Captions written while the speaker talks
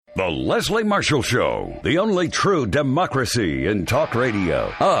The Leslie Marshall Show, the only true democracy in talk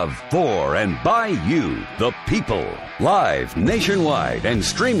radio, of, for, and by you, the people. Live nationwide and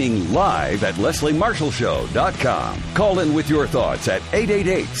streaming live at lesliemarshallshow.com. Call in with your thoughts at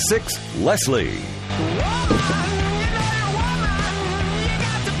 888-6-LESLIE.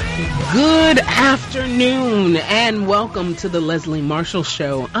 Good afternoon and welcome to the Leslie Marshall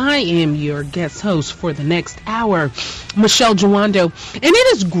Show. I am your guest host for the next hour, Michelle Jawando, and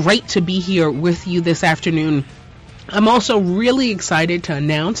it is great to be here with you this afternoon. I'm also really excited to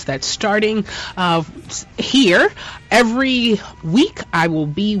announce that starting here, every week I will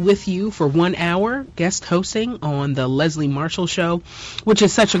be with you for 1 hour guest hosting on the Leslie Marshall Show, which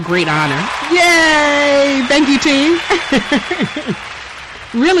is such a great honor. Yay! Thank you, team.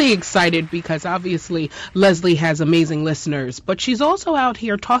 Really excited because obviously Leslie has amazing listeners, but she's also out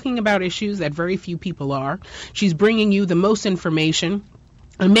here talking about issues that very few people are. She's bringing you the most information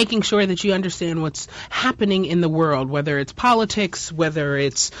and making sure that you understand what's happening in the world, whether it's politics, whether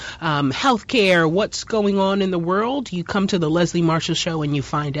it's healthcare, what's going on in the world. You come to the Leslie Marshall Show and you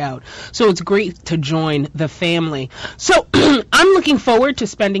find out. So it's great to join the family. So I'm looking forward to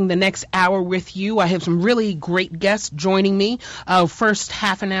spending the next hour with you. I have some really great guests joining me. First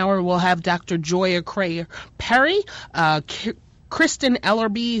half an hour, we'll have Dr. Joya Perry, Kristen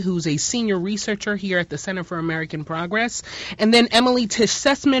Ellerby, who's a senior researcher here at the Center for American Progress. And then Emily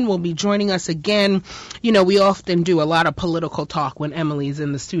Tisch-Sessman will be joining us again. You know, we often do a lot of political talk when Emily's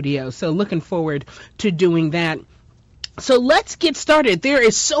in the studio, so looking forward to doing that. So let's get started. There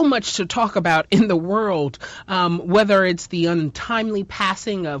is so much to talk about in the world, whether it's the untimely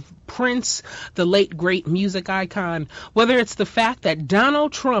passing of Prince, the late great music icon, whether it's the fact that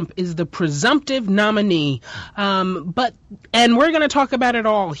Donald Trump is the presumptive nominee. And we're going to talk about it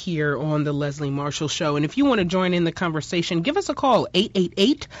all here on the Leslie Marshall Show. And if you want to join in the conversation, give us a call,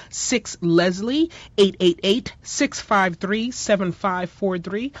 888-6-LESLIE,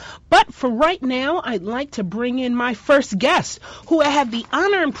 888-653-7543. But for right now, I'd like to bring in my first guest, who I had the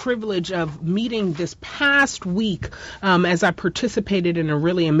honor and privilege of meeting this past week as I participated in a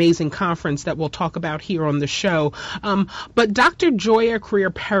really amazing conference that we'll talk about here on the show. But Dr. Joya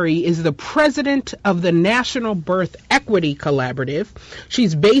Perry is the president of the National Birth Equity Collaborative.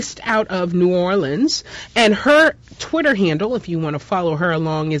 She's based out of New Orleans, and her Twitter handle, if you want to follow her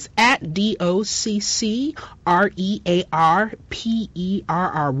along, is at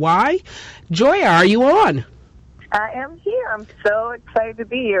DOCCREARPERRY. Joya, are you on? I am here. I'm so excited to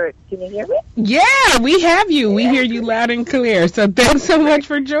be here. Can you hear me? Yeah, we have you. We hear you loud and clear. So thanks so much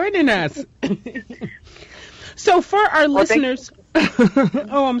for joining us. So for our listeners...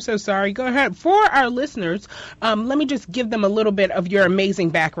 Oh, I'm so sorry. Go ahead. For our listeners, let me just give them a little bit of your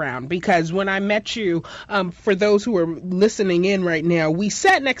amazing background, because when I met you, for those who are listening in right now, we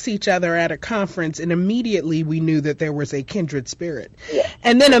sat next to each other at a conference, and immediately we knew that there was a kindred spirit. Yeah,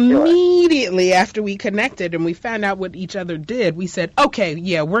 and then immediately after we connected and we found out what each other did, we said, okay,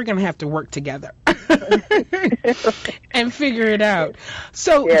 yeah, we're going to have to work together and figure it out.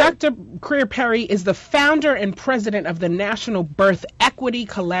 So Dr. Perry is the founder and president of the National Birth Equity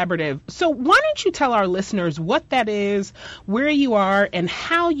Collaborative. So why don't you tell our listeners what that is, where you are, and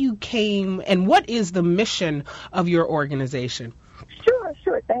how you came, and what is the mission of your organization? Sure.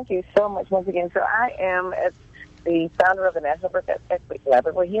 Thank you so much once again. So I am the founder of the National Birth Equity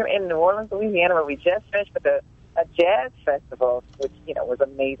Collaborative. We're here in New Orleans, Louisiana, where we just finished with a jazz festival, which, was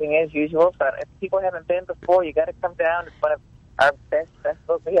amazing as usual. So if people haven't been before, you got to come down. It's one of our best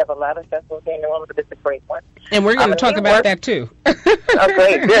festivals. We have a lot of festivals here in New Orleans, but it's a great one. And we're going to talk about that too.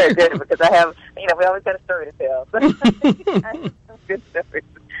 Okay, good, because I have, we always got a story to tell. Good stories.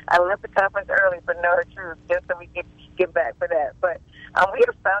 I left the conference early for Know Her Truth, just so we could get back for that. But we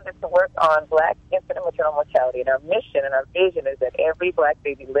are founded to work on Black infant and maternal mortality, and our mission and our vision is that every Black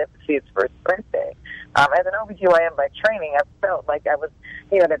baby lives to see its first birthday. As an OBGYN by training, I felt like I was,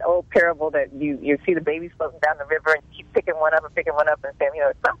 that old parable that you see the babies floating down the river and keep picking one up and saying,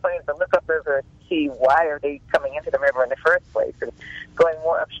 at some point to look up the river to see why are they coming into the river in the first place, and going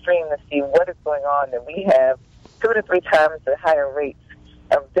more upstream to see what is going on. And we have 2 to 3 times the higher rates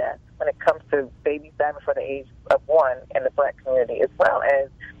of death when it comes to babies dying before the age of 1 in the Black community, as well as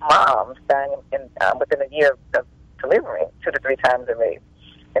moms dying within a year of delivering 2 to 3 times the rate.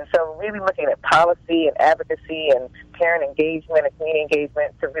 And so really looking at policy and advocacy and parent engagement and community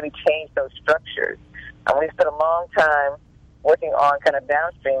engagement to really change those structures. We spent a long time working on kind of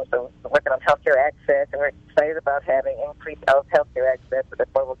downstream, so working on healthcare access, and we're excited about having increased healthcare access with the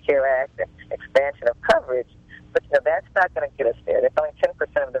Affordable Care Act and expansion of coverage. But that's not going to get us there. That's only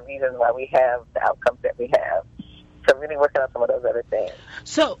 10% of the reasons why we have the outcomes that we have. So really working on some of those other things.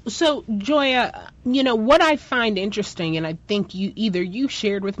 So Joya, what I find interesting, and I think you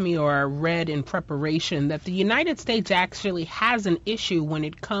shared with me or I read in preparation, that the United States actually has an issue when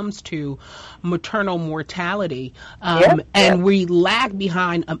it comes to maternal mortality, and we lag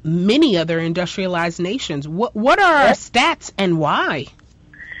behind many other industrialized nations. What are our stats and why?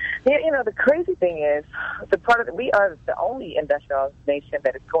 Yeah, the crazy thing is, we are the only industrialized nation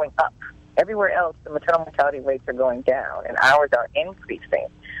that is going up. Everywhere else, the maternal mortality rates are going down, and ours are increasing.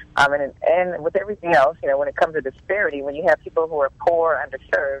 And with everything else, when it comes to disparity, when you have people who are poor,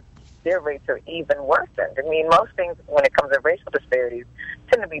 underserved, their rates are even worse. I mean, most things, when it comes to racial disparities,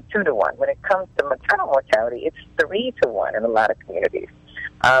 tend to be 2-to-1. When it comes to maternal mortality, it's 3-to-1 in a lot of communities.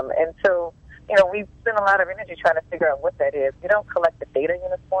 And so, we've spent a lot of energy trying to figure out what that is. We don't collect the data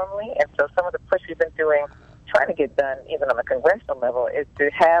uniformly, and so some of the push we've been doing, trying to get done even on the congressional level, is to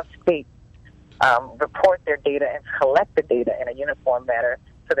have states report their data and collect the data in a uniform manner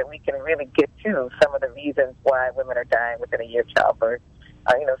so that we can really get to some of the reasons why women are dying within a year of childbirth.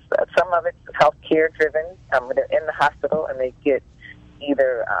 Some of it's healthcare driven. They're in the hospital and they get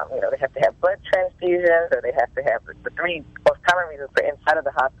either, they have to have blood transfusions, or they have to have the 3 most common reasons for inside of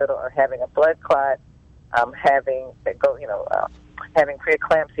the hospital are having a blood clot, having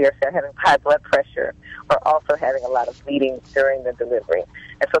preeclampsia, or having high blood pressure, or also having a lot of bleeding during the delivery.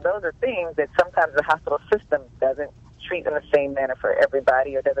 And so those are things that sometimes the hospital system doesn't treat in the same manner for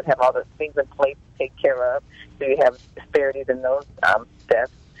everybody, or doesn't have all the things in place to take care of. So you have disparities in those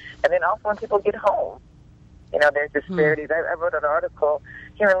deaths. And then also when people get home, there's disparities. I wrote an article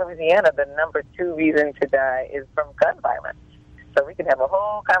here in Louisiana, the number 2 reason to die is from gun violence. So we can have a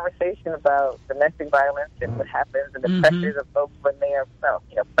whole conversation about domestic violence and what happens and the pressures of folks when they are,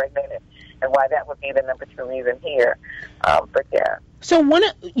 pregnant, and why that would be the number 2 reason here. But yeah. So one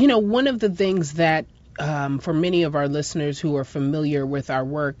of the things that for many of our listeners who are familiar with our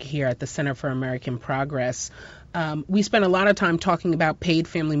work here at the Center for American Progress, we spend a lot of time talking about paid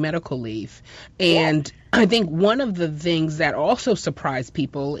family medical leave. And I think one of the things that also surprised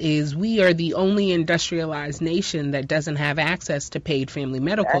people is we are the only industrialized nation that doesn't have access to paid family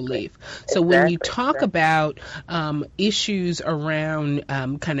medical leave. So when you talk about issues around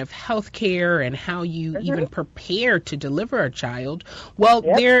kind of health care and how you even prepare to deliver a child,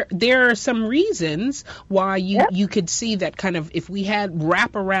 there are some reasons why you could see that kind of, if we had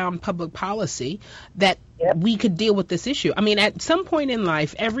wraparound public policy, that we could deal with this issue. I mean, at some point in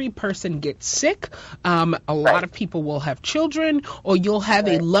life, every person gets sick. A lot of people will have children, or you'll have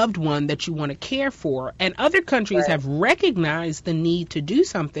a loved one that you want to care for. And other countries have recognized the need to do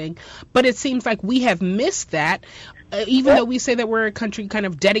something, but it seems like we have missed that, even though we say that we're a country kind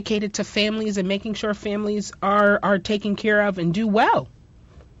of dedicated to families and making sure families are taken care of and do well.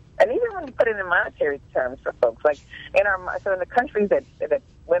 And even when you put it in monetary terms for folks, like in the countries that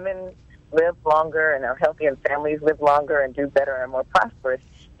women live longer and are healthy and families live longer and do better and are more prosperous,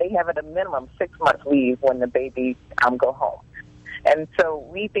 they have at a minimum 6 months leave when the babies go home. And so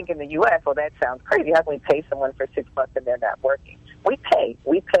we think in the U.S., well, that sounds crazy. How can we pay someone for 6 months and they're not working? We pay.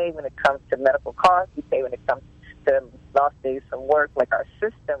 We pay when it comes to medical costs. We pay when it comes to lost days from work. Like, our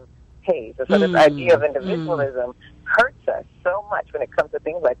system pays. And so this idea of individualism hurts us so much when it comes to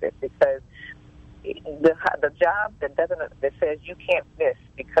things like this, because the job that says you can't miss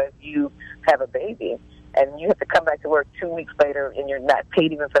because you have a baby and you have to come back to work 2 weeks later and you're not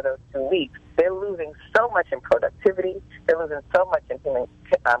paid even for those 2 weeks, they're losing so much in productivity. They're losing so much in human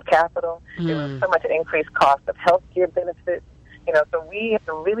capital. They're losing so much in increased cost of health care benefits. So we have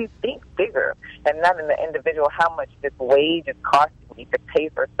to really think bigger and not in the individual how much this wage is costing me to pay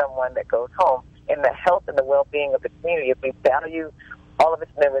for someone that goes home, in the health and the well-being of the community. If we value all of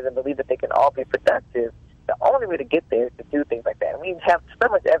its members and believe that they can all be productive, the only way to get there is to do things like that. And we have so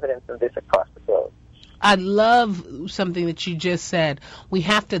much evidence of this across the globe. I love something that you just said. We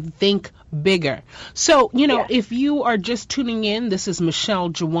have to think bigger. So, if you are just tuning in, this is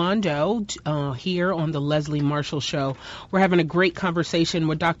Michelle Jawando here on the Leslie Marshall Show. We're having a great conversation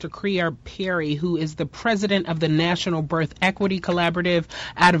with Dr. Kriya Perry, who is the president of the National Birth Equity Collaborative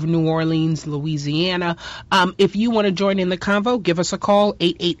out of New Orleans, Louisiana. If you want to join in the convo, give us a call,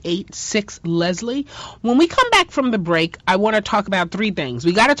 888-6-LESLIE. When we come back from the break, I want to talk about 3 things.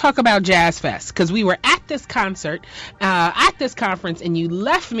 We got to talk about Jazz Fest, because we were at this concert, at this conference, and you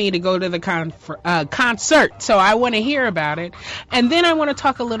left me to go to the concert. So I want to hear about it. And then I want to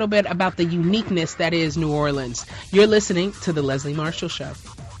talk a little bit about the uniqueness that is New Orleans. You're listening to The Leslie Marshall Show.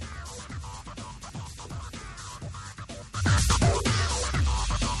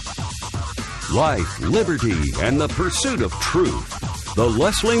 Life, liberty, and the pursuit of truth. The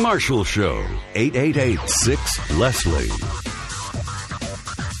Leslie Marshall Show. 888-6-LESLIE.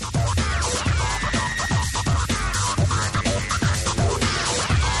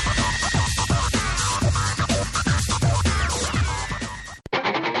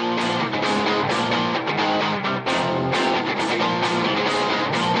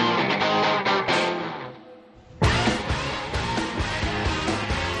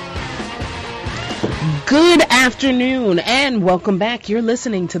 Good afternoon and welcome back. You're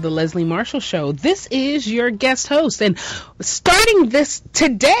listening to the Leslie Marshall Show. This is your guest host, and starting this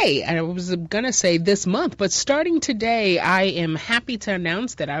today, I was going to say this month, but starting today, I am happy to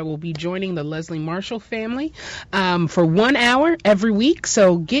announce that I will be joining the Leslie Marshall family for 1 hour every week.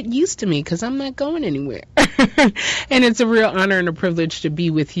 So get used to me because I'm not going anywhere. And it's a real honor and a privilege to be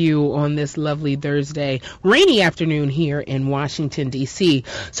with you on this lovely Thursday, rainy afternoon here in Washington, D.C.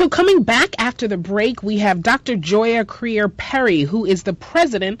 So coming back after the break, we have Dr. Joya Creer-Perry, who is the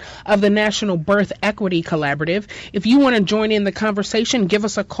president of the National Birth Equity Collaborative. If you want to join in the conversation, give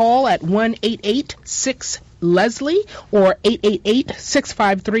us a call at 1-888-6-LESLIE or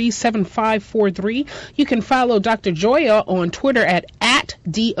 888-653-7543. You can follow Dr. Joya on Twitter at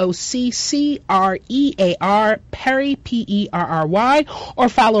DOCCREAR Perry, Perry, or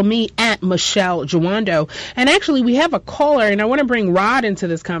follow me at Michelle Jawando. And actually, we have a caller, and I want to bring Rod into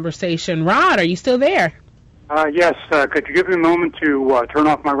this conversation. Rod, are you still there? Yes. Could you give me a moment to turn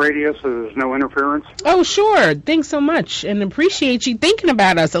off my radio so there's no interference? Oh, sure. Thanks so much, and appreciate you thinking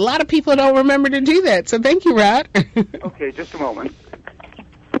about us. A lot of people don't remember to do that, so thank you, Rod. Okay, just a moment.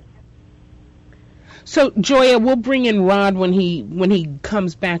 So, Joya, we'll bring in Rod when he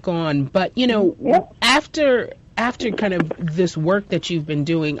comes back on. But, you know, after kind of this work that you've been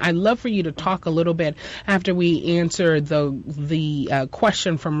doing, I'd love for you to talk a little bit after we answer the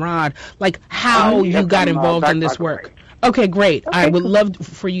question from Rod, like how you got involved in this work. Okay, great. Okay, I would love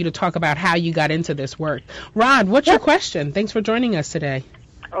for you to talk about how you got into this work. Rod, what's your question? Thanks for joining us today.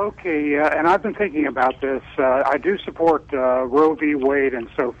 Okay, and I've been thinking about this. I do support Roe v. Wade and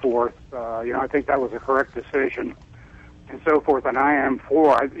so forth. I think that was a correct decision and so forth, and I am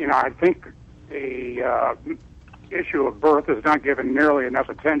for. I think the issue of birth is not given nearly enough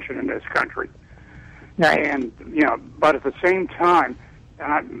attention in this country. Right. And, but at the same time,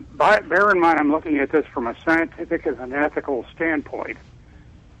 bear in mind I'm looking at this from a scientific and an ethical standpoint.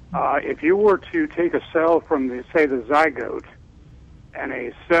 If you were to take a cell from, the zygote, and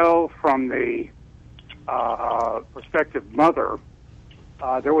a cell from the prospective mother,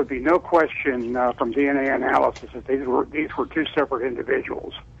 there would be no question from DNA analysis that these were two separate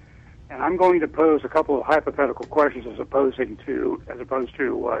individuals. And I'm going to pose a couple of hypothetical questions as opposed to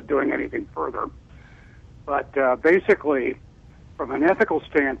doing anything further. But basically, from an ethical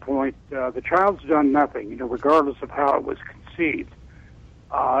standpoint, the child's done nothing, regardless of how it was conceived.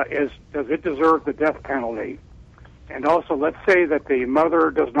 Does it deserve the death penalty? And also, let's say that the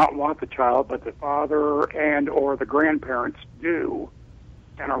mother does not want the child, but the father and or the grandparents do,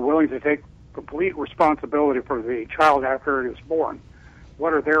 and are willing to take complete responsibility for the child after it is born.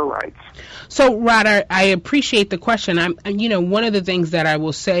 What are their rights? So, Rod, I appreciate the question. One of the things that I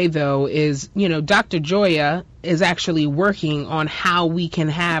will say, though, is, Dr. Joya is actually working on how we can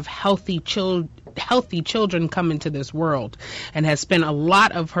have healthy children come into this world, and has spent a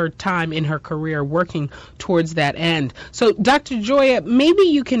lot of her time in her career working towards that end. So, Dr. Joya, maybe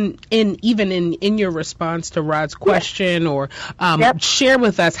you can, in your response to Rod's question, or share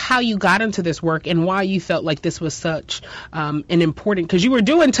with us how you got into this work and why you felt like this was such an important, because you were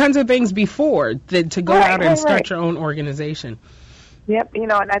doing tons of things before to go out and start your own organization. Yep,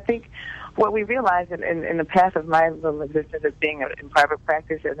 and I think what we realized in the past of my little existence as being in private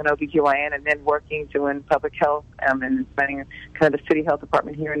practice as an OBGYN, and then working doing public health and running kind of the city health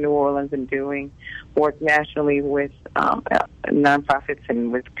department here in New Orleans, and doing work nationally with nonprofits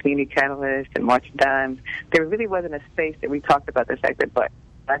and with community catalysts and March of Dimes, there really wasn't a space that we talked about the fact that Black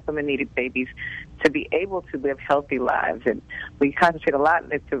women needed babies to be able to live healthy lives. And we concentrate a lot,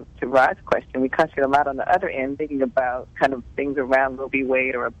 to Rod's question, we concentrate a lot on the other end, thinking about kind of things around Roe v.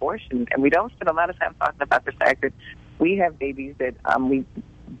 Wade or abortion. And we don't spend a lot of time talking about the fact that we have babies that we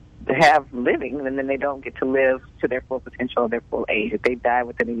have living, and then they don't get to live to their full potential or their full age, if they die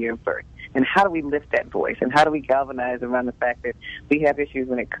within a year of birth. And how do we lift that voice? And how do we galvanize around the fact that we have issues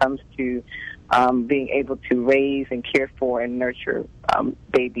when it comes to being able to raise and care for and nurture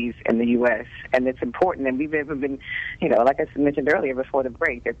babies in the U.S. And it's important. And we've even been, like I mentioned earlier before the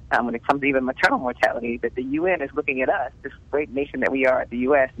break, that when it comes to even maternal mortality, that the UN is looking at us, this great nation that we are, the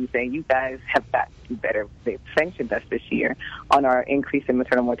U.S., and saying, you guys have got to do better. They've sanctioned us this year on our increase in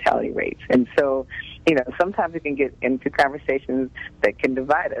maternal mortality rates. And so, sometimes we can get into conversations that can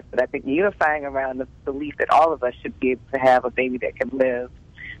divide us. But I think unifying around the belief that all of us should be able to have a baby that can live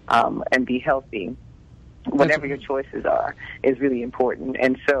and be healthy, whatever your choices are, is really important.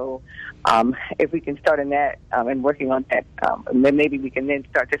 And so if we can start in that and working on that, then maybe we can then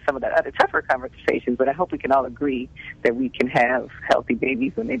start to some of that other tougher conversations. But I hope we can all agree that we can have healthy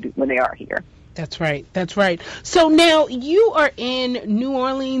babies when they are here. That's right. That's right. So now you are in New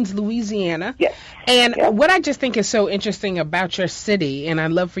Orleans, Louisiana. Yes. And what I just think is so interesting about your city, and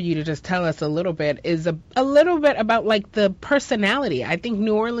I'd love for you to just tell us a little bit, is a little bit about like the personality. I think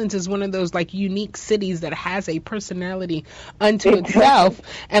New Orleans is one of those like unique cities that has a personality unto itself.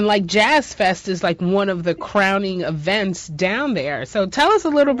 And like Jazz Fest is like one of the crowning events down there. So tell us a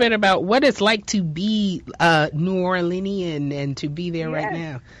little bit about what it's like to be New Orleanian and to be there right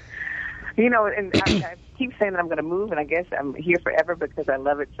now. You know, and I keep saying that I'm going to move, and I guess I'm here forever because I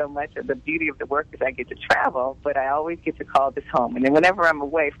love it so much. The beauty of the work is I get to travel, but I always get to call this home. And then whenever I'm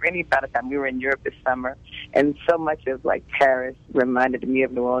away, for any amount of time, we were in Europe this summer, and so much of, like, Paris reminded me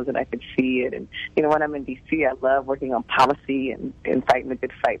of New Orleans, and I could see it. And, you know, when I'm in D.C., I love working on policy and fighting the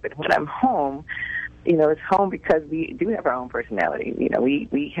good fight. But when I'm home, you know, it's home because we do have our own personality. You know,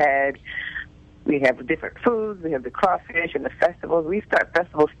 we have different foods. We have the crawfish and the festivals. We start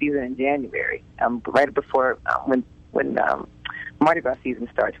festival season in January, right before when Mardi Gras season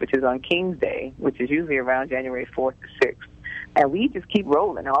starts, which is on King's Day, which is usually around January 4th to 6th. And we just keep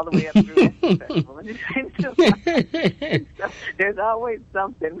rolling all the way up through the festival. So there's always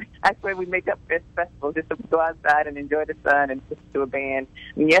something. I swear we make up this festival just to go outside and enjoy the sun and listen to a band.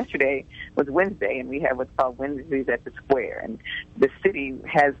 I mean, yesterday was Wednesday, and we have what's called Wednesdays at the Square. And the city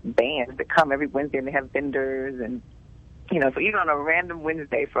has bands that come every Wednesday, and they have vendors and, you know, so even on a random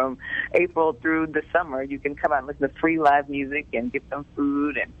Wednesday from April through the summer, you can come out and listen to free live music and get some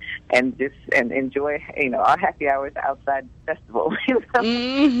food and enjoy, you know, our happy hours outside festival. We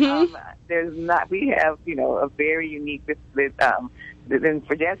have, you know, a very unique, then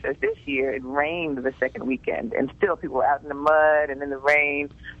for Jazz Fest this year, it rained the second weekend, and still people were out in the mud and in the rain,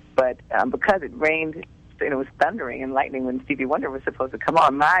 but because it rained, and it was thundering and lightning when Stevie Wonder was supposed to come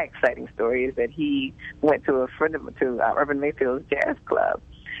on. My exciting story is that he went to Urban Mayfield's jazz club,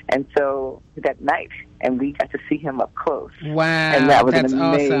 and so that night, and we got to see him up close. Wow, and that was that's an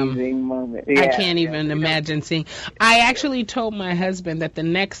amazing awesome. moment. I can't even imagine seeing. I actually told my husband that the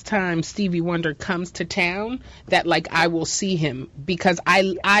next time Stevie Wonder comes to town, that like I will see him, because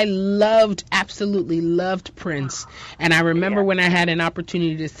I absolutely loved Prince, and I remember when I had an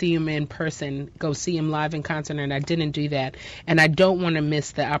opportunity to see him in person, go see him live in concert, and I didn't do that, and I don't want to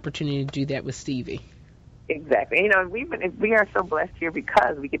miss the opportunity to do that with Stevie. Exactly. You know, we are so blessed here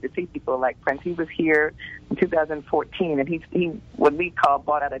because we get to see people like Prince. He was here in 2014, and he what we call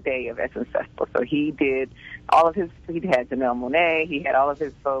bought out a day of Essence Festival. So he did he had Janelle Monáe, he had all of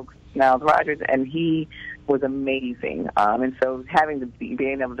his folks, Niles Rodgers, and he was amazing. And so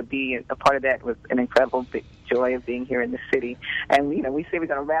being able to be a part of that was an incredible joy of being here in the city. And, you know, we say we're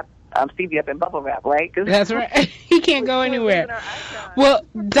going to wrap Stevie up in bubble wrap, right? That's right. He can't go anywhere. Well,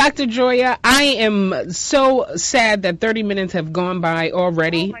 Dr. Joya, I am so sad that 30 minutes have gone by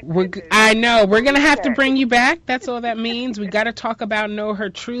already. I know. We're going to have to bring you back. That's all that means. We got to talk about Know Her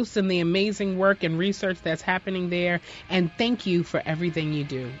Truths and the amazing work and research that's happening there. And thank you for everything you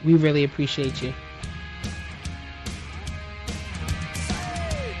do. We really appreciate you.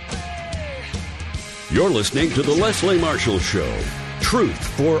 You're listening to The Leslie Marshall Show. Truth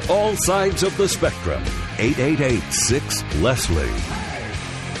for all sides of the spectrum. 888-6-LESLIE.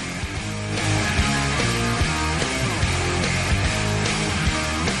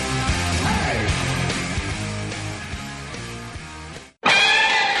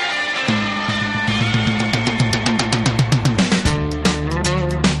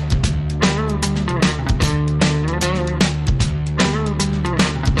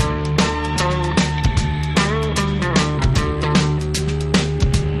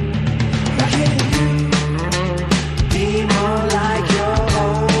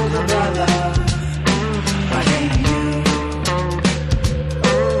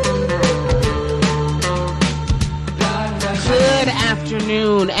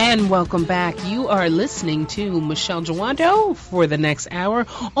 Welcome back. You are listening to Michelle Jawando for the next hour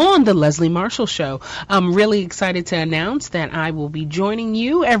on The Leslie Marshall Show. I'm really excited to announce that I will be joining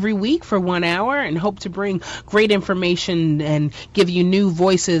you every week for 1 hour and hope to bring great information and give you new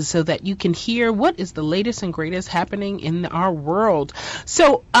voices so that you can hear what is the latest and greatest happening in our world.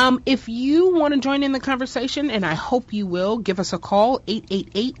 So if you want to join in the conversation, and I hope you will, give us a call,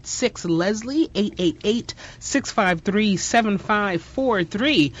 888-6-LESLIE, 888-653-7540.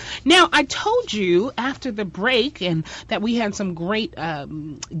 443. Now, I told you after the break and that we had some great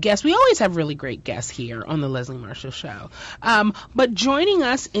guests. We always have really great guests here on the Leslie Marshall Show. But joining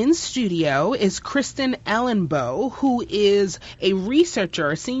us in studio is Kristen Ellenboe, who is a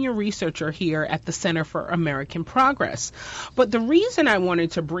senior researcher here at the Center for American Progress. But the reason I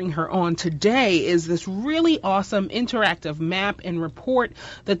wanted to bring her on today is this really awesome interactive map and report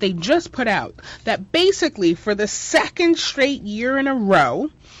that they just put out that basically for the second straight year in a row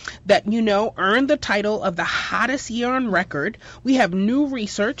that, earned the title of the hottest year on record. We have new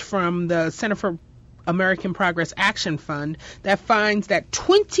research from the Center for American Progress Action Fund that finds that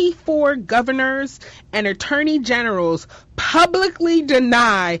 24 governors and attorney generals publicly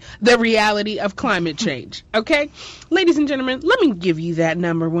deny the reality of climate change. Okay? Ladies and gentlemen, let me give you that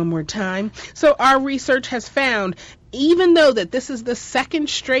number one more time. So our research has found, even though that this is the second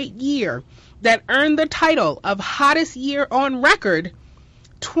straight year that earned the title of hottest year on record,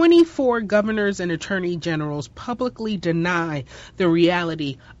 24 governors and attorney generals publicly deny the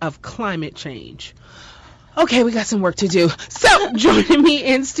reality of climate change. Okay, we got some work to do. So, joining me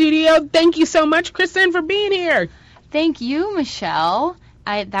in studio, thank you so much, Kristen, for being here. Thank you, Michelle.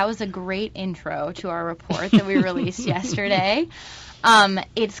 That was a great intro to our report that we released yesterday.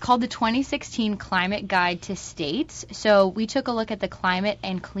 It's called the 2016 Climate Guide to States. So we took a look at the climate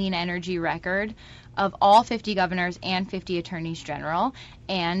and clean energy record of all 50 governors and 50 attorneys general,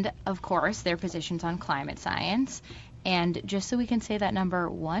 and, of course, their positions on climate science. And just so we can say that number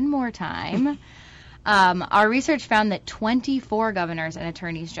one more time, our research found that 24 governors and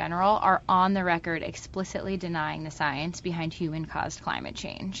attorneys general are on the record explicitly denying the science behind human-caused climate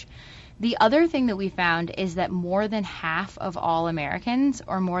change. The other thing that we found is that more than half of all Americans,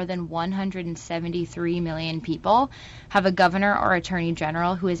 or more than 173 million people, have a governor or attorney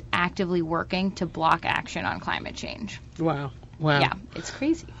general who is actively working to block action on climate change. Wow. Yeah, it's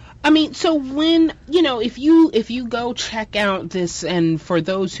crazy. I mean, so when, if you go check out this, and for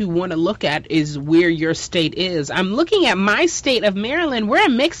those who want to look at is where your state is, I'm looking at my state of Maryland. We're a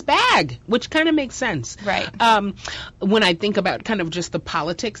mixed bag, which kind of makes sense. Right. When I think about kind of just the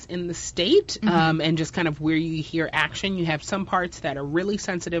politics in the state, and just kind of where you hear action, you have some parts that are really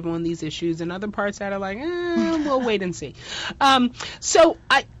sensitive on these issues and other parts that are like, we'll wait and see. So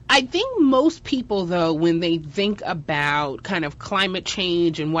I think most people, though, when they think about kind of climate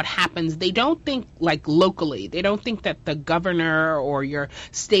change and what happens, they don't think like locally. They don't think that the governor or your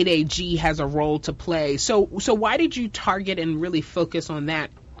state AG has a role to play. So why did you target and really focus on that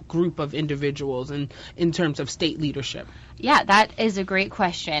group of individuals in terms of state leadership? Yeah, that is a great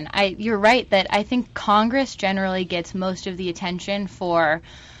question. You're right that I think Congress generally gets most of the attention for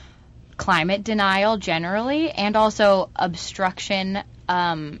climate denial generally, and also obstruction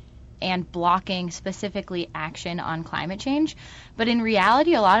and blocking specifically action on climate change. But in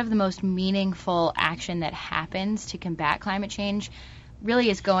reality, a lot of the most meaningful action that happens to combat climate change really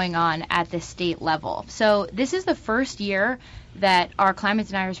is going on at the state level. So this is the first year that our Climate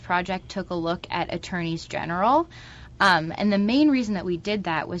Deniers Project took a look at attorneys general. And the main reason that we did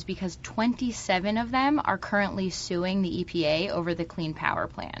that was because 27 of them are currently suing the EPA over the Clean Power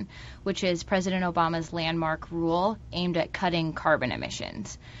Plan, which is President Obama's landmark rule aimed at cutting carbon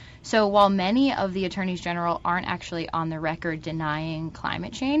emissions. So while many of the attorneys general aren't actually on the record denying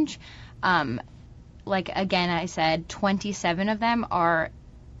climate change, again, I said 27 of them are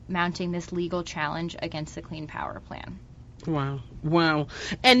mounting this legal challenge against the Clean Power Plan. Wow.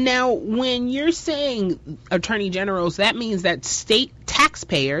 And now when you're saying attorney generals, that means that state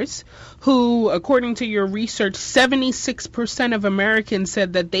taxpayers who, according to your research, 76% of Americans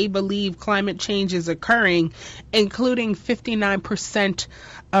said that they believe climate change is occurring, including 59%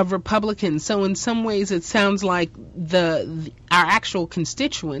 of Republicans. So in some ways it sounds like our actual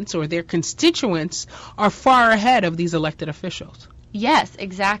constituents or their constituents are far ahead of these elected officials. Yes,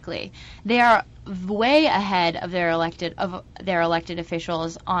 exactly. They are way ahead of their elected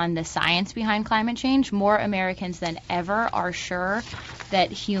officials on the science behind climate change. More Americans than ever are sure that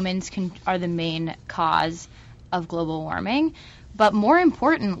humans are the main cause of global warming. But more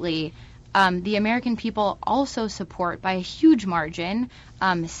importantly, the American people also support, by a huge margin,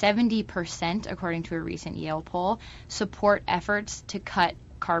 70%, according to a recent Yale poll, support efforts to cut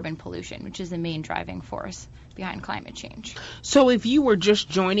carbon pollution, which is the main driving force behind climate change. So if you were just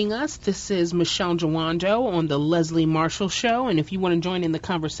joining us, this is Michelle Jawando on the Leslie Marshall Show, and if you want to join in the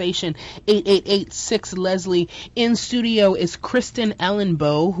conversation, 888-6-LESLIE. In studio is Kristen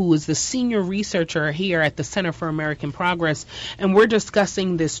Ellenboe, who is the senior researcher here at the Center for American Progress, and we're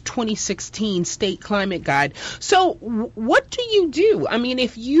discussing this 2016 State Climate Guide. So what do you do? I mean,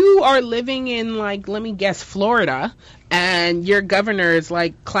 if you are living in, let me guess, Florida, and your governor is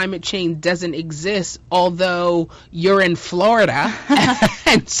like, climate change doesn't exist, although you're in Florida,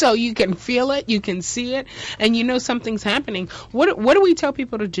 and so you can feel it, you can see it, and you know something's happening. What do we tell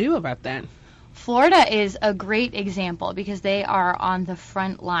people to do about that? Florida is a great example because they are on the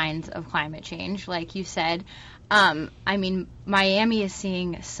front lines of climate change, like you said. I mean, Miami is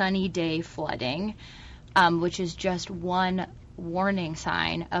seeing sunny day flooding, which is just one warning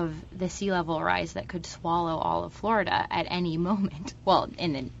sign of the sea level rise that could swallow all of Florida at any moment. Well,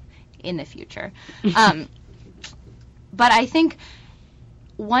 in the future. But I think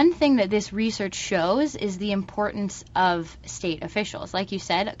one thing that this research shows is the importance of state officials. Like you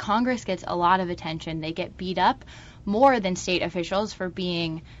said, Congress gets a lot of attention. They get beat up more than state officials for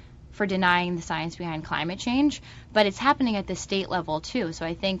denying the science behind climate change, but it's happening at the state level too. So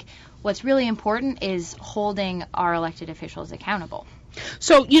I think what's really important is holding our elected officials accountable.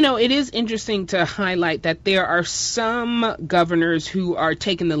 So, it is interesting to highlight that there are some governors who are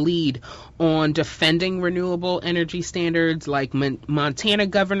taking the lead on defending renewable energy standards, like Montana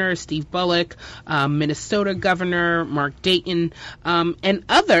Governor Steve Bullock, Minnesota Governor Mark Dayton, and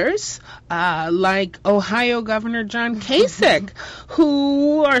others like Ohio Governor John Kasich,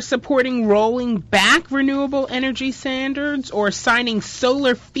 who are supporting rolling back renewable energy standards or signing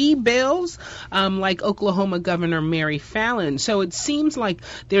solar fee bills, like Oklahoma Governor Mary Fallin. So it seems like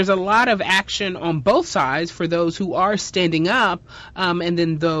there's a lot of action on both sides for those who are standing up, and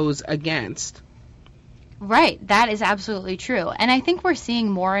then those against. Right, that is absolutely true. And I think we're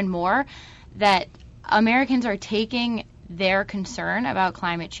seeing more and more that Americans are taking their concern about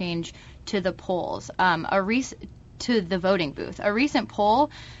climate change to the polls, to the voting booth. A recent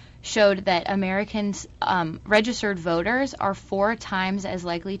poll showed that Americans, registered voters, are 4 times as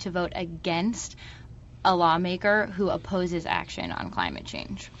likely to vote against a lawmaker who opposes action on climate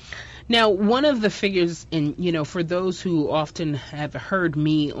change. Now, one of the figures, for those who often have heard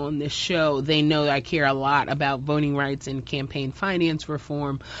me on this show, they know I care a lot about voting rights and campaign finance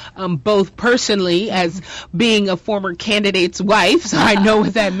reform, both personally as being a former candidate's wife, so I know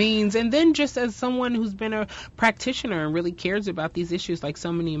what that means, and then just as someone who's been a practitioner and really cares about these issues like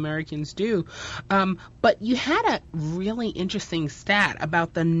so many Americans do. But you had a really interesting stat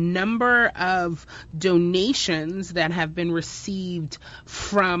about the number of donations that have been received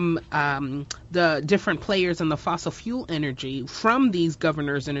from the different players in the fossil fuel energy from these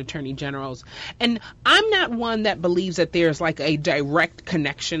governors and attorney generals. And I'm not one that believes that there's like a direct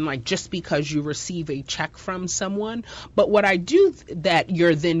connection, like just because you receive a check from someone. But what I do that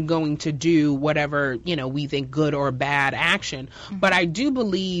you're then going to do whatever, we think good or bad action. Mm-hmm. But I do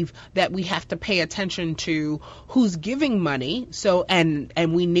believe that we have to pay attention to who's giving money. So, and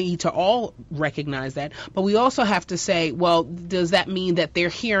we need to all recognize that. But we also have to say, well, does that mean that they're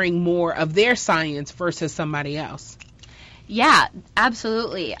hearing more of their science versus somebody else? Yeah,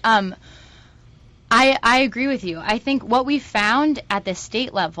 absolutely. I agree with you. I think what we found at the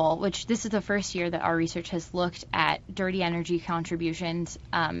state level, which this is the first year that our research has looked at dirty energy contributions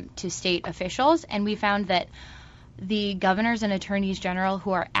to state officials, and we found that the governors and attorneys general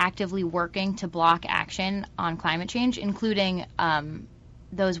who are actively working to block action on climate change, including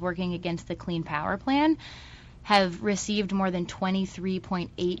those working against the Clean Power Plan, have received more than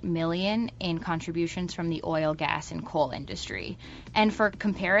 $23.8 million in contributions from the oil, gas, and coal industry. And for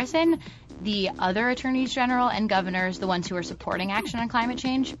comparison, the other attorneys general and governors, the ones who are supporting action on climate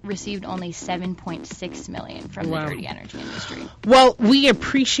change, received only $7.6 million from the dirty energy industry. Well, we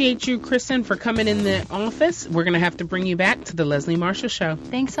appreciate you, Kristen, for coming in the office. We're going to have to bring you back to the Leslie Marshall Show.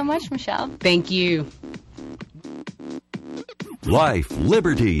 Thanks so much, Michelle. Thank you. Life,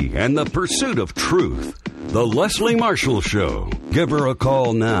 liberty, and the pursuit of truth. The Leslie Marshall Show. Give her a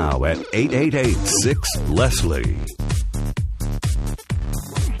call now at 888-6-LESLIE.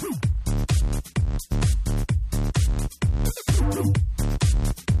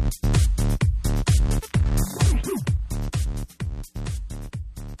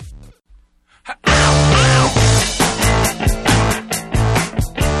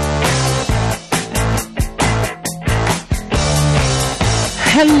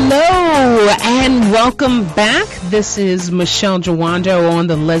 Hello and welcome back. This is Michelle Jawando on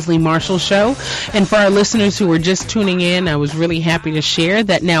the Leslie Marshall Show. And for our listeners who are just tuning in, I was really happy to share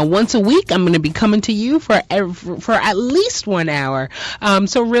that now once a week I'm going to be coming to you for at least 1 hour.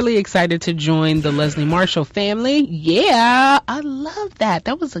 So really excited to join the Leslie Marshall family. Yeah, I love that.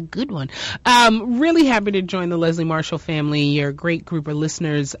 That was a good one. Really happy to join the Leslie Marshall family. You're a great group of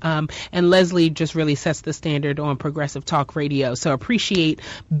listeners. And Leslie just really sets the standard on progressive talk radio. So appreciate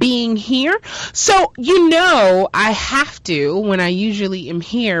being here. here. So, you know, I have to, when I usually am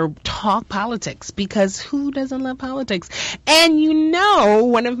here, talk politics, because who doesn't love politics? And you know,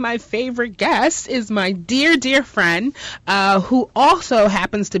 one of my favorite guests is my dear, dear friend, who also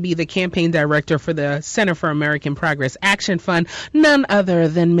happens to be the campaign director for the Center for American Progress Action Fund, none other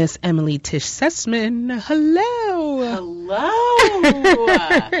than Miss Emily Tish Sussman. Hello. Hello.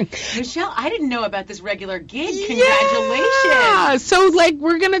 Michelle, I didn't know about this regular gig. Congratulations. Yeah. So, like,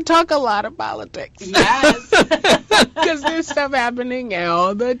 we're going to talk a lot of politics. Yes. Because there's stuff happening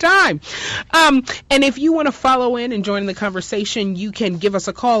all the time. And if you want to follow in and join the conversation, you can give us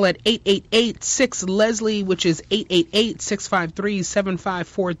a call at 888-6-LESLIE, which is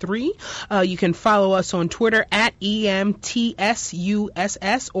 888-653-7543. You can follow us on Twitter at EMTSUSS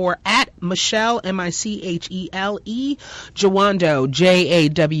or at Michelle, M-I-C-H-E-L-E, Jawando,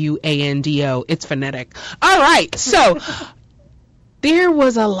 J-A-W-A-N-D-O. It's phonetic. All right. So there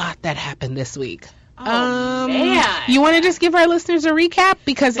was a lot that happened this week. Oh, man. You want to just give our listeners a recap?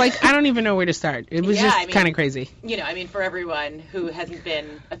 Because, like, I don't even know where to start. It was just kind of crazy. You know, I mean, for everyone who hasn't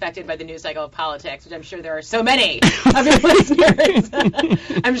been affected by the news cycle of politics, which I'm sure there are so many of your listeners,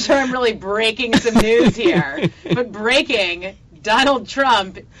 I'm sure I'm really breaking some news here. But breaking, Donald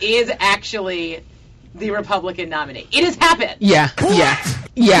Trump is actually the Republican nominee. It has happened. Yeah.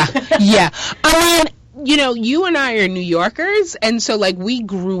 I mean, you know, you and I are New Yorkers, and so, like, we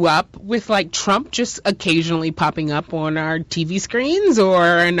grew up with, like, Trump just occasionally popping up on our TV screens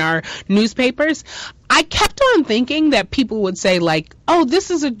or in our newspapers. I kept on thinking that people would say, like, oh, this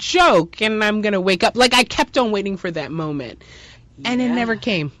is a joke, and I'm going to wake up. Like, I kept on waiting for that moment, and it never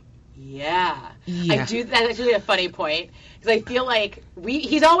came. Yeah. I do. That's actually a funny point, because I feel like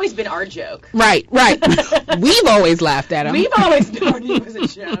he's always been our joke. Right. We've always laughed at him. We've always known he was a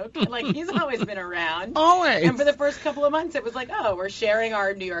joke. Like, he's always been around. Always. And for the first couple of months, it was like, oh, we're sharing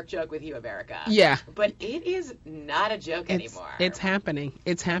our New York joke with you, America. Yeah. But it is not a joke anymore. It's happening.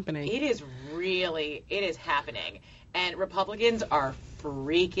 It is happening. And Republicans are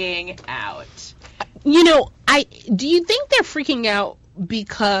freaking out. You know, do you think they're freaking out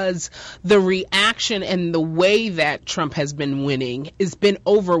because the reaction and the way that Trump has been winning has been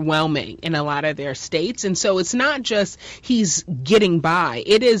overwhelming in a lot of their states? And so it's not just he's getting by.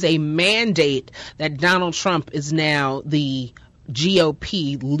 It is a mandate that Donald Trump is now the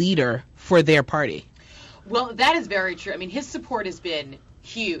GOP leader for their party. Well, that is very true. I mean, his support has been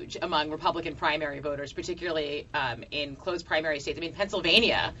huge among Republican primary voters, particularly in closed primary states. I mean,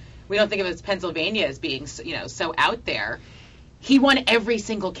 Pennsylvania, we don't think of Pennsylvania as being, you know, so out there. He won every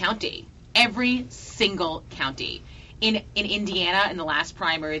single county. In Indiana, in the last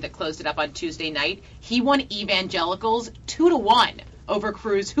primary that closed it up on Tuesday night, he won evangelicals 2-1 over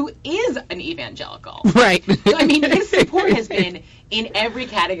Cruz, who is an evangelical. Right. So, I mean, his support has been in every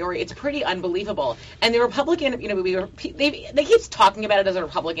category. It's pretty unbelievable. And the Republican, you know, they keep talking about it as a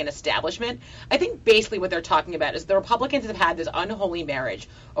Republican establishment. I think basically what they're talking about is the Republicans have had this unholy marriage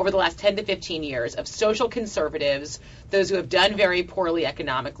over the last 10 to 15 years of social conservatives, those who have done very poorly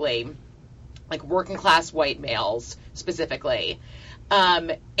economically, like working class white males specifically,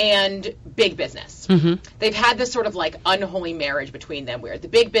 and big business. Mm-hmm. They've had this sort of like unholy marriage between them where the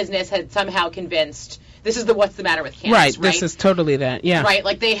big business had somehow convinced, this is the what's the matter with Kansas, right? This is totally that, yeah. Right,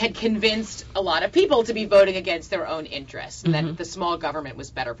 like they had convinced a lot of people to be voting against their own interests, and that the small government was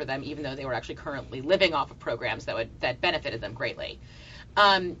better for them, even though they were actually currently living off of programs that benefited them greatly.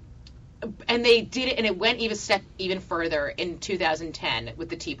 And they did it, and it went even further in 2010 with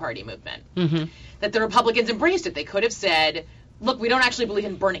the Tea Party movement. Mm-hmm. That the Republicans embraced it. They could have said, look, we don't actually believe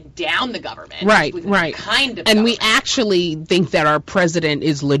in burning down the government. Right. Kind of and government. We actually think that our president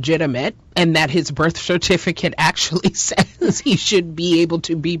is legitimate and that his birth certificate actually says he should be able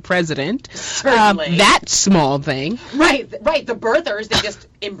to be president. Certainly. That small thing. Right. The birthers, they just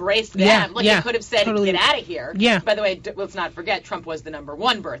embraced them. They could have said, totally. Get out of here. Yeah. By the way, let's not forget, Trump was the number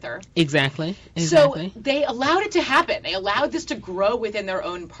one birther. Exactly. So they allowed it to happen. They allowed this to grow within their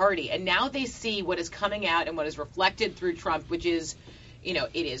own party. And now they see what is coming out and what is reflected through Trump, which is, you know,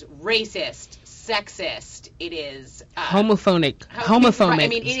 it is racist, sexist, it is homophobic. Right. I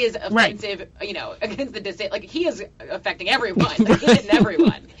mean, it is offensive, you know, against the disabled. Like, he is affecting everyone. Like, he's hitting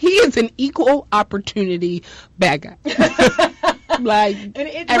everyone. He is an equal opportunity bad guy. Like,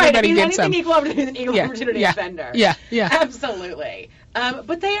 everybody gets some. Equal opportunity is an equal opportunity offender. Yeah. Absolutely.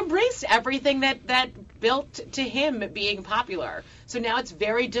 But they embraced everything that built to him being popular. So now it's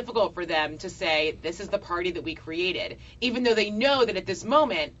very difficult for them to say, this is the party that we created, even though they know that at this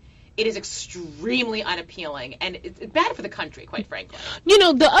moment, it is extremely unappealing, and it's bad for the country, quite frankly. You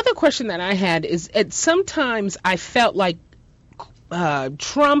know, the other question that I had is, sometimes I felt like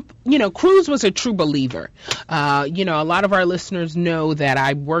Trump, Cruz was a true believer. A lot of our listeners know that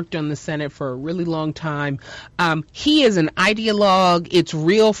I worked on the Senate for a really long time. He is an ideologue. It's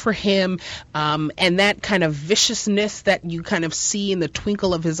real for him. And that kind of viciousness that you kind of see in the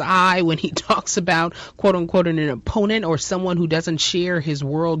twinkle of his eye when he talks about, quote unquote, an opponent or someone who doesn't share his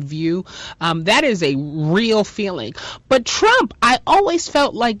worldview, that is a real feeling. But Trump, I always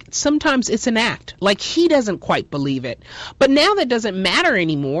felt like sometimes it's an act, like he doesn't quite believe it. But now that doesn't matter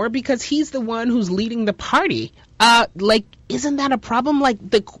anymore because he's the one who's leading the party. Isn't that a problem? Like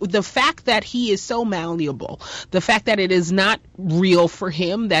the fact that he is so malleable, the fact that it is not real for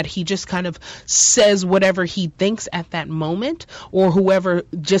him, that he just kind of says whatever he thinks at that moment, or whoever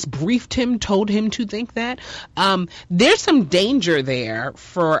just briefed him, told him to think that. There's some danger there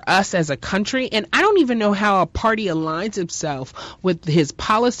for us as a country, and I don't even know how a party aligns itself with his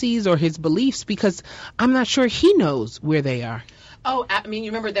policies or his beliefs because I'm not sure he knows where they are. Oh, I mean,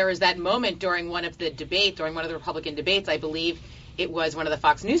 you remember there was that moment during one of the Republican debates, I believe it was one of the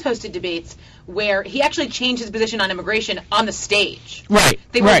Fox News hosted debates, where he actually changed his position on immigration on the stage. Right.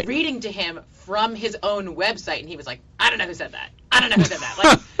 They were reading to him from his own website, and he was like, I don't know who said that. I don't know who said that.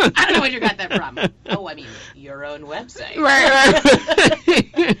 Like, I don't know where you got that from. Oh, I mean, your own website.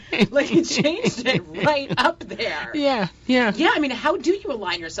 Right. Like, he changed it right up there. Yeah. Yeah, I mean, how do you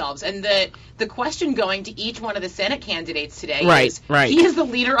align yourselves? And the question going to each one of the Senate candidates today is, he is the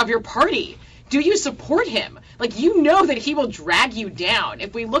leader of your party. Do you support him? Like, you know that he will drag you down.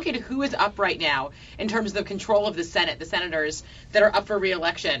 If we look at who is up right now in terms of the control of the Senate, the senators that are up for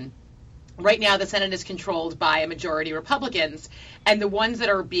re-election, right now the Senate is controlled by a majority Republicans, and the ones that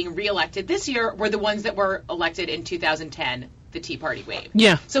are being re-elected this year were the ones that were elected in 2010, the Tea Party wave.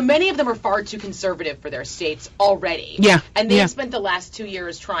 Yeah. So many of them are far too conservative for their states already. Yeah. And they've spent the last 2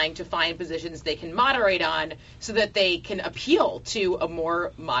 years trying to find positions they can moderate on so that they can appeal to a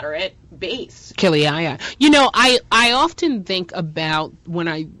more moderate base. Kelly, I often think about when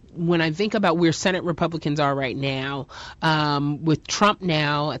I think about where Senate Republicans are right now, with Trump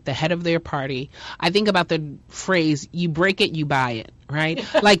now at the head of their party, I think about the phrase, you break it, you buy it. Right?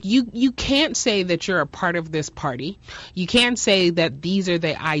 Like you can't say that you're a part of this party. You can't say that these are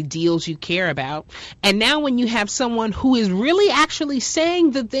the ideals you care about. And now when you have someone who is really actually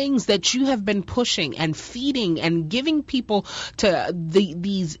saying the things that you have been pushing and feeding and giving people to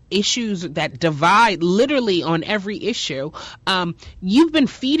these issues that divide literally on every issue, you've been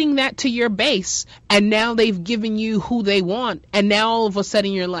feeding that to your base, and now they've given you who they want, and now all of a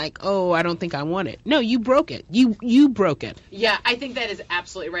sudden you're like, oh, I don't think I want it. No, you broke it. You broke it. Yeah, I think that is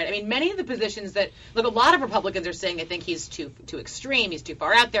absolutely right. I mean, many of the positions that, look, a lot of Republicans are saying they think he's too extreme, he's too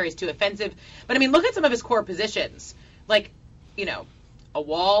far out there, he's too offensive. But I mean, look at some of his core positions, like, a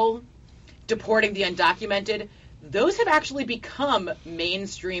wall, deporting the undocumented. Those have actually become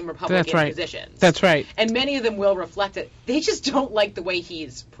mainstream Republican positions. That's right. And many of them will reflect it. They just don't like the way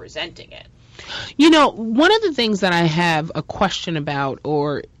he's presenting it. One of the things that I have a question about,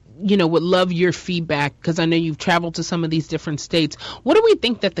 or would love your feedback, because I know you've traveled to some of these different states. What do we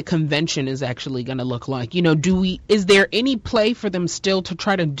think that the convention is actually going to look like? Is there any play for them still to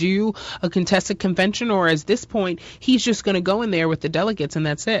try to do a contested convention, or at this point, he's just going to go in there with the delegates and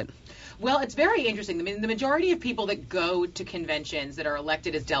that's it? Well, it's very interesting. I mean, the majority of people that go to conventions, that are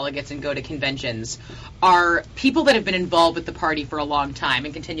elected as delegates and go to conventions, are people that have been involved with the party for a long time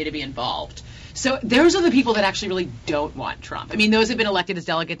and continue to be involved. So those are the people that actually really don't want Trump. I mean, those have been elected as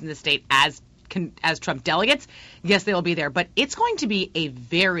delegates in the state as Trump delegates. Yes, they will be there. But it's going to be a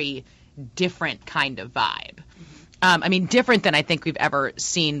very different kind of vibe. Different than I think we've ever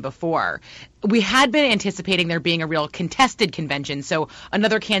seen before. We had been anticipating there being a real contested convention, so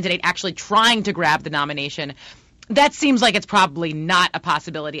another candidate actually trying to grab the nomination. That seems like it's probably not a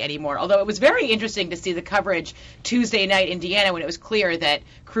possibility anymore, although it was very interesting to see the coverage Tuesday night in Indiana when it was clear that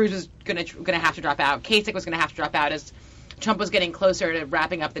Cruz was going to have to drop out, Kasich was going to have to drop out as Trump was getting closer to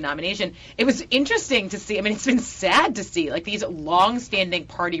wrapping up the nomination. It was interesting to see. I mean, it's been sad to see, like, these long-standing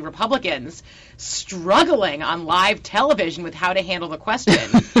party Republicans struggling on live television with how to handle the question.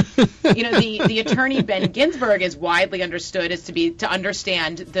 The attorney Ben Ginsburg is widely understood as to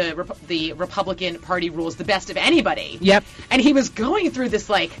understand the Republican Party rules the best of anybody. Yep. And he was going through this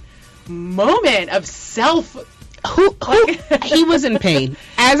moment of he was in pain,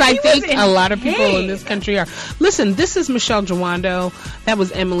 as I think a lot of people in this country are. Listen, this is Michelle Jawando. That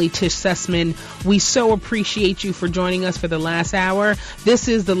was Emily Tish Sussman. We so appreciate you for joining us for the last hour. This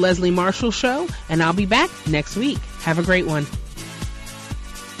is the Leslie Marshall Show, and I'll be back next week. Have a great one.